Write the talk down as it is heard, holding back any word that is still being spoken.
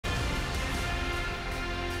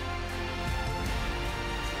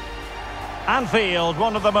Anfield,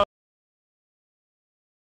 one of the most...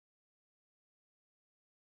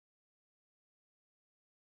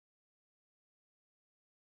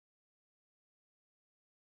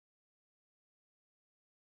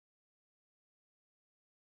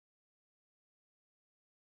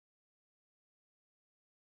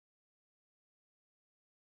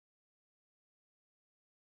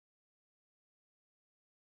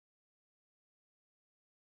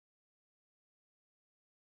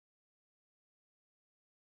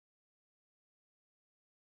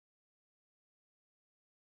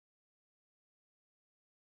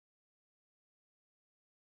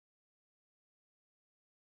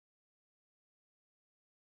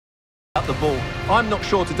 The ball. I'm not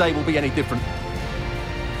sure today will be any different.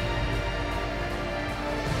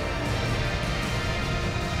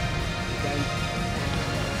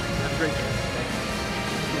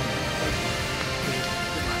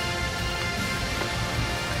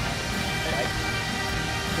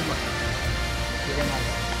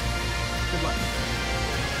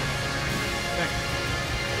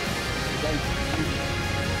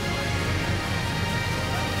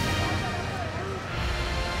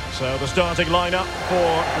 So the starting lineup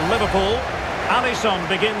for Liverpool. Alisson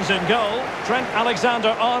begins in goal. Trent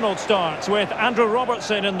Alexander-Arnold starts with Andrew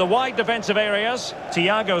Robertson in the wide defensive areas.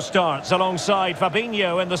 Thiago starts alongside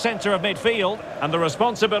Fabinho in the centre of midfield. And the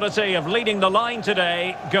responsibility of leading the line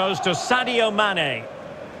today goes to Sadio Mane.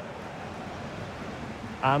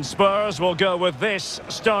 And Spurs will go with this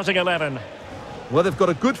starting 11. Well, they've got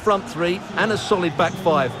a good front three and a solid back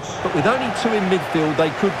five. But with only two in midfield,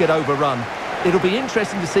 they could get overrun. It'll be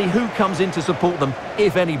interesting to see who comes in to support them,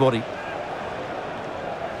 if anybody.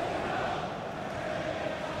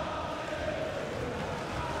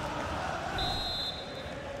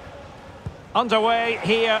 Underway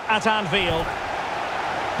here at Anfield.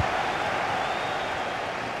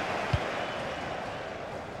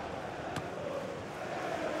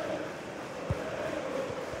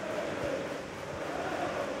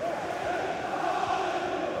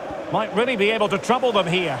 Might really be able to trouble them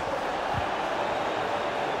here.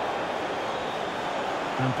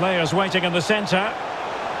 And players waiting in the centre.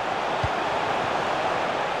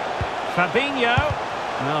 Fabinho.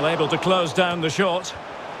 Well, able to close down the shot.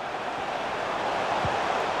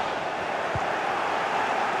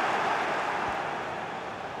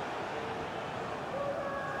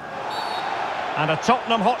 And a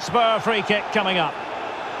Tottenham Hotspur free kick coming up.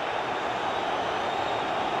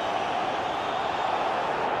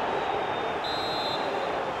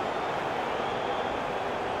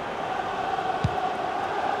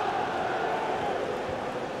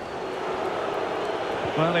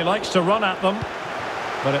 Well, he likes to run at them,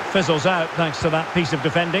 but it fizzles out thanks to that piece of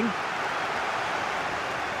defending.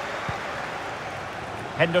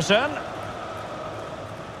 Henderson.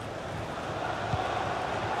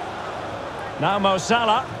 Now Mo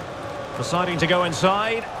Salah, deciding to go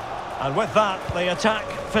inside, and with that, the attack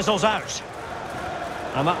fizzles out.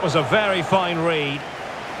 And that was a very fine read.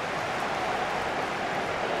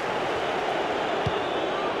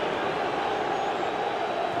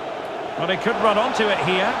 But he could run onto it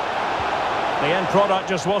here. The end product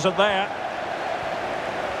just wasn't there.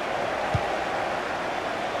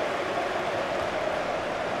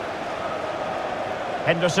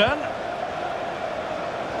 Henderson.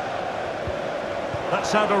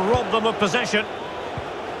 That's how to rob them of possession.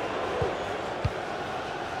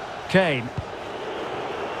 Kane.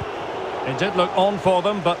 It did look on for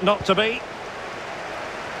them, but not to be.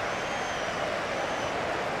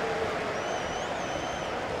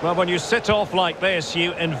 Well, when you sit off like this,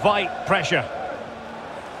 you invite pressure.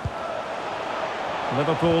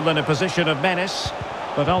 Liverpool in a position of menace,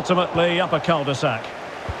 but ultimately up a cul-de-sac.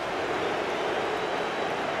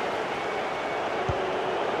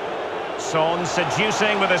 Son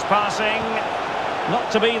seducing with his passing.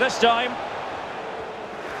 Not to be this time.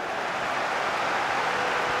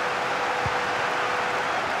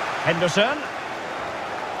 Henderson.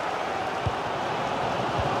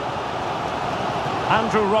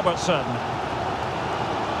 Andrew Robertson.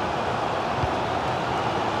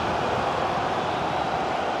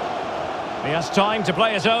 He has time to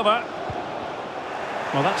play it over.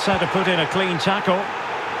 Well, that's how to put in a clean tackle.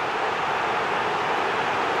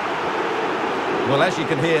 Well, as you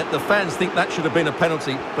can hear, the fans think that should have been a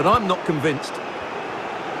penalty, but I'm not convinced.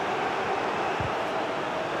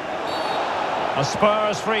 A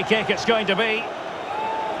Spurs free kick it's going to be.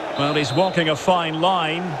 Well, he's walking a fine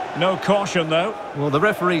line. No caution, though. Well, the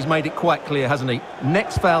referee's made it quite clear, hasn't he?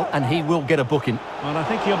 Next foul, and he will get a booking. Well, I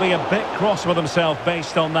think he'll be a bit cross with himself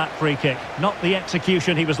based on that free kick. Not the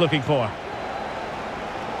execution he was looking for.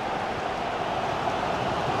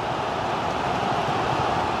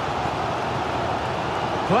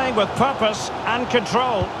 Playing with purpose and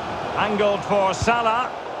control. Angled for Salah.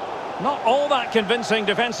 Not all that convincing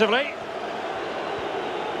defensively.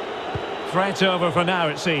 Threat over for now,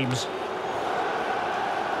 it seems.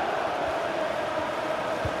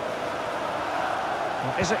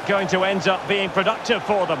 Well, is it going to end up being productive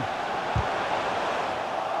for them?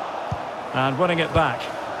 And winning it back.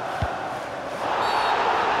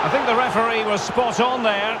 I think the referee was spot on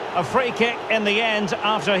there. A free kick in the end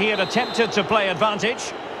after he had attempted to play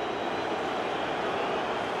advantage.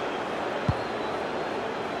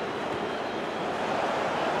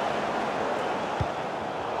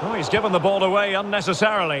 Oh, he's given the ball away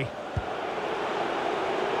unnecessarily.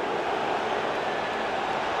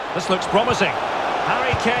 This looks promising.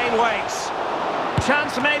 Harry Kane waits.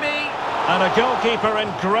 Chance maybe. And a goalkeeper in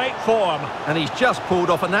great form. And he's just pulled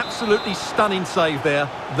off an absolutely stunning save there.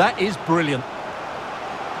 That is brilliant.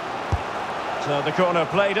 So the corner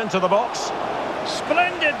played into the box.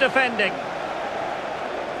 Splendid defending.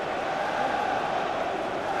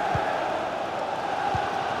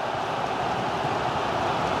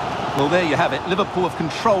 Well, there you have it. Liverpool have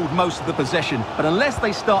controlled most of the possession, but unless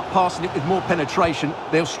they start passing it with more penetration,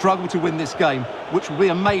 they'll struggle to win this game, which will be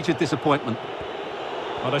a major disappointment.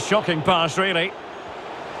 What a shocking pass, really.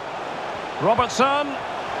 Robertson.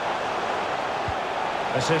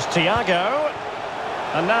 This is Thiago.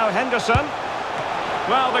 And now Henderson.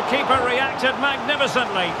 Well, the keeper reacted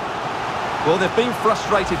magnificently. Well, they've been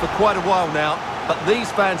frustrated for quite a while now, but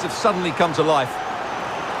these fans have suddenly come to life.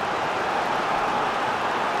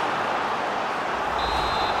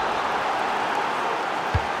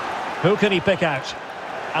 Who can he pick out?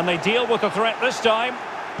 And they deal with the threat this time.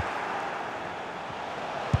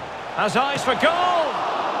 Has eyes for goal!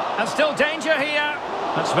 And still danger here.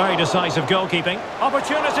 That's very decisive goalkeeping.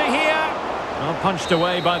 Opportunity here. Well, punched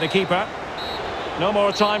away by the keeper. No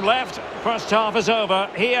more time left. First half is over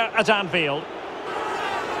here at Anfield.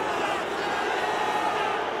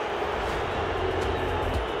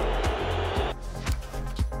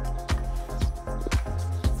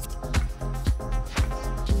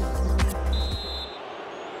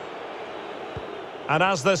 And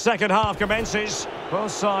as the second half commences,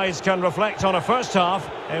 both sides can reflect on a first half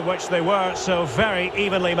in which they were so very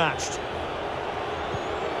evenly matched.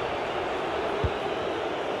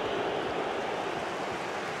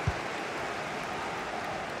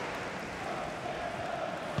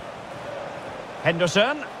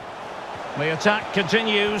 Henderson. The attack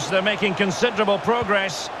continues. They're making considerable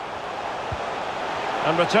progress.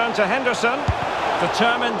 And return to Henderson.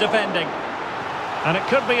 Determined defending. And it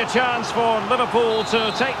could be a chance for Liverpool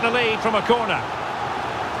to take the lead from a corner.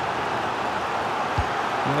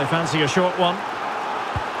 Well, they fancy a short one.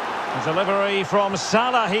 A delivery from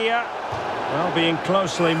Salah here. Well, being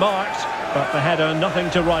closely marked, but the header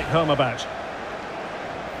nothing to write home about.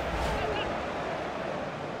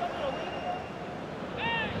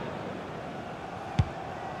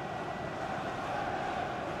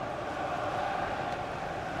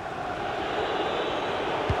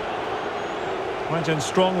 Went in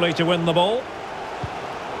strongly to win the ball.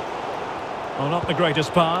 Well, not the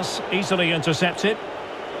greatest pass, easily intercepted.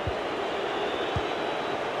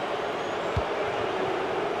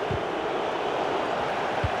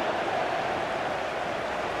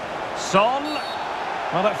 Son.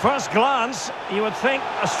 Well, at first glance, you would think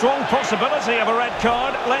a strong possibility of a red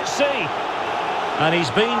card. Let's see. And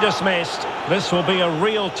he's been dismissed. This will be a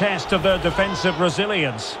real test of their defensive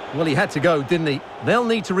resilience. Well, he had to go, didn't he? They'll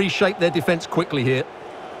need to reshape their defence quickly here.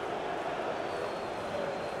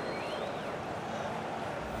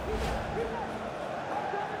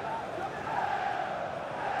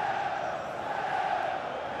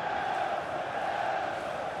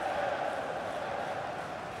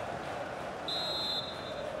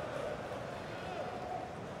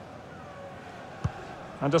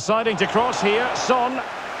 And deciding to cross here, Son.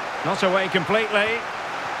 Not away completely.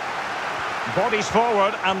 Bodies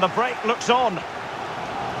forward and the break looks on.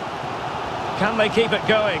 Can they keep it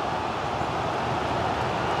going?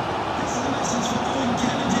 This is a message for Owen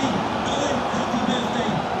Kennedy. Owen, happy birthday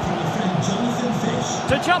from your friend Jonathan Fish.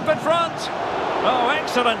 To jump in front. Oh,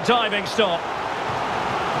 excellent diving stop.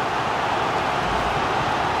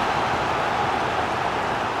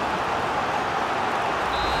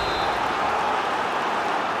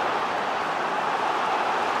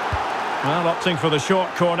 Well, opting for the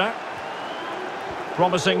short corner.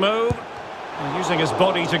 Promising move. And using his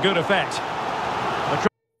body to good effect.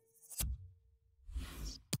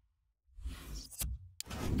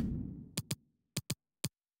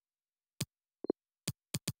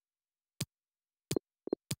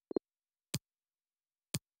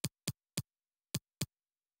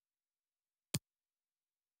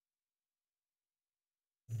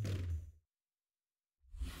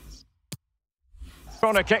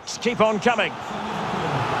 Corner kicks keep on coming.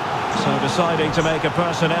 So deciding to make a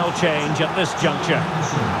personnel change at this juncture.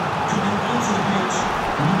 Coming onto the pitch,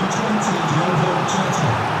 number 20, Diogo Jota.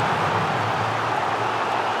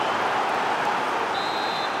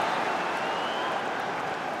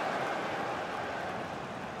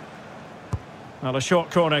 Well, a short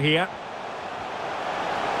corner here.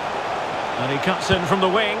 And he cuts in from the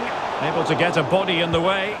wing, able to get a body in the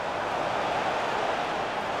way.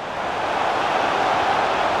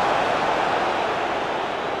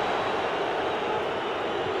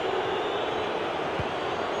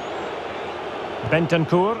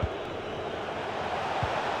 Bentancur.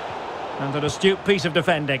 And an astute piece of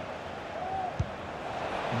defending.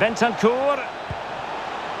 Bentancur.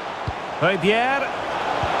 Højbjerg.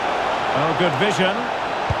 Oh, good vision.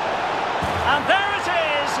 And there it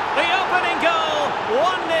is, the opening goal,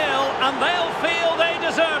 1-0, and they'll feel they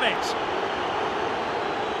deserve it.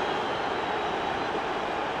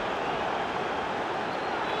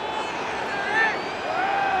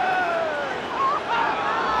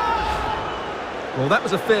 Well, that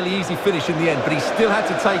was a fairly easy finish in the end, but he still had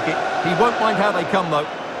to take it. He won't mind how they come, though.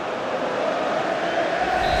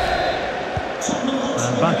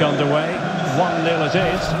 And back underway, 1-0 it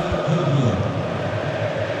is.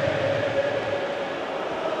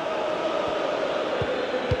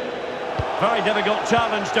 Very difficult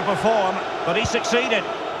challenge to perform, but he succeeded.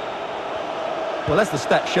 Well, as the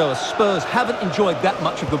stats show us, Spurs haven't enjoyed that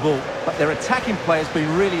much of the ball, but their attacking play has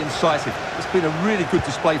been really incisive. It's been a really good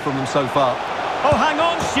display from them so far. Oh, hang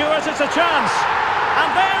on, Stuart, it's a chance. And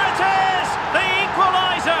there it is, the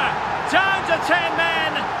equaliser. Down to 10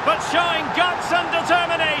 men, but showing guts and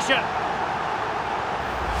determination.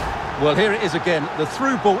 Well, here it is again. The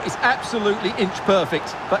through ball is absolutely inch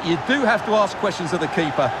perfect, but you do have to ask questions of the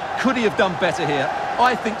keeper. Could he have done better here?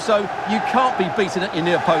 I think so. You can't be beaten at your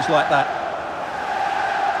near post like that.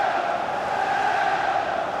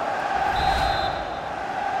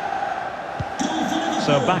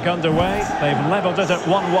 So back underway, they've levelled it at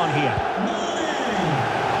 1-1 here.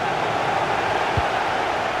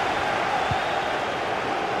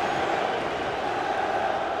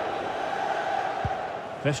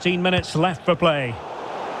 .15 minutes left for play.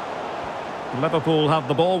 Liverpool have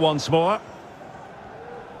the ball once more.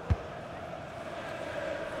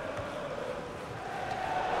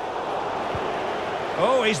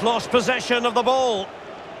 Oh, he's lost possession of the ball.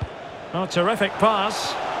 Oh, terrific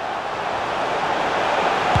pass.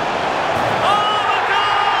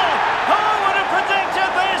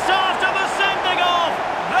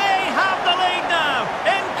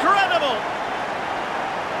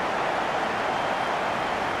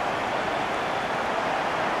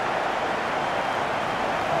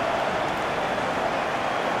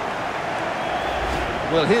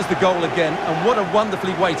 Well, here's the goal again, and what a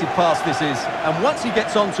wonderfully weighted pass this is. And once he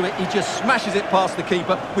gets onto it, he just smashes it past the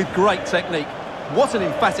keeper with great technique. What an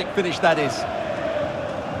emphatic finish that is.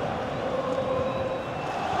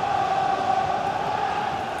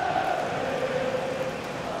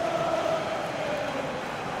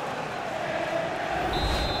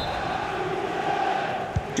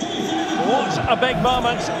 What a big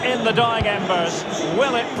moment in the dying embers.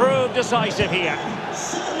 Will it prove decisive here?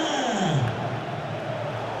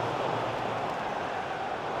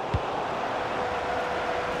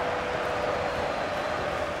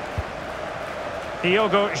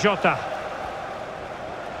 Diogo Jota.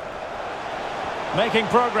 Making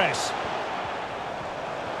progress.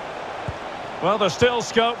 Well, there's still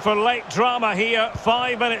scope for late drama here.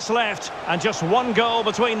 5 minutes left and just one goal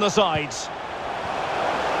between the sides.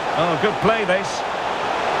 Oh, good play this.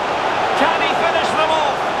 Can he finish them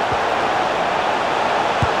off?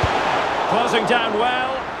 Closing down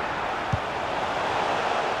well.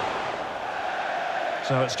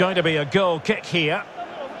 So it's going to be a goal kick here.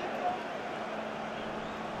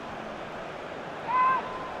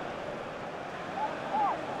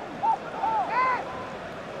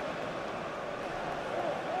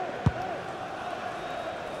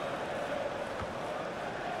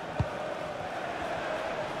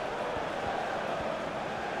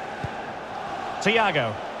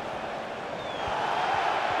 Thiago.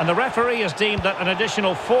 And the referee has deemed that an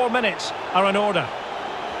additional 4 minutes are in order.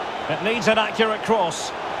 It needs an accurate cross.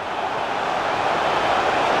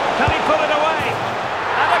 Can he put it away?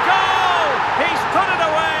 And a goal! He's put it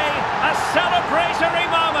away! A celebratory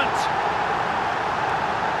moment!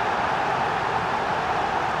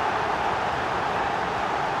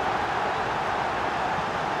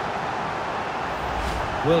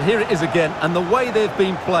 Well, here it is again, and the way they've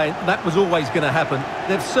been playing, that was always going to happen.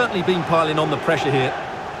 They've certainly been piling on the pressure here.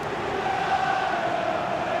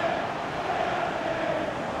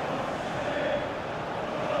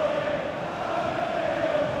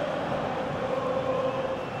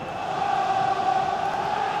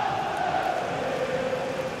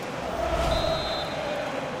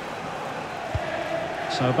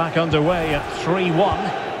 So back underway at 3-1.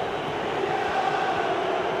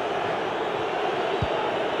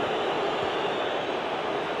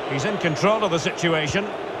 He's in control of the situation.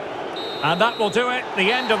 And that will do it,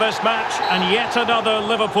 the end of this match, and yet another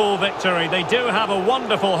Liverpool victory. They do have a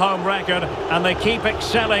wonderful home record, and they keep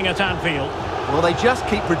excelling at Anfield. Well, they just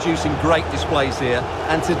keep producing great displays here,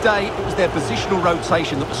 and today it was their positional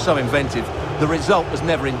rotation that was so inventive. The result was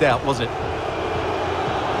never in doubt, was it?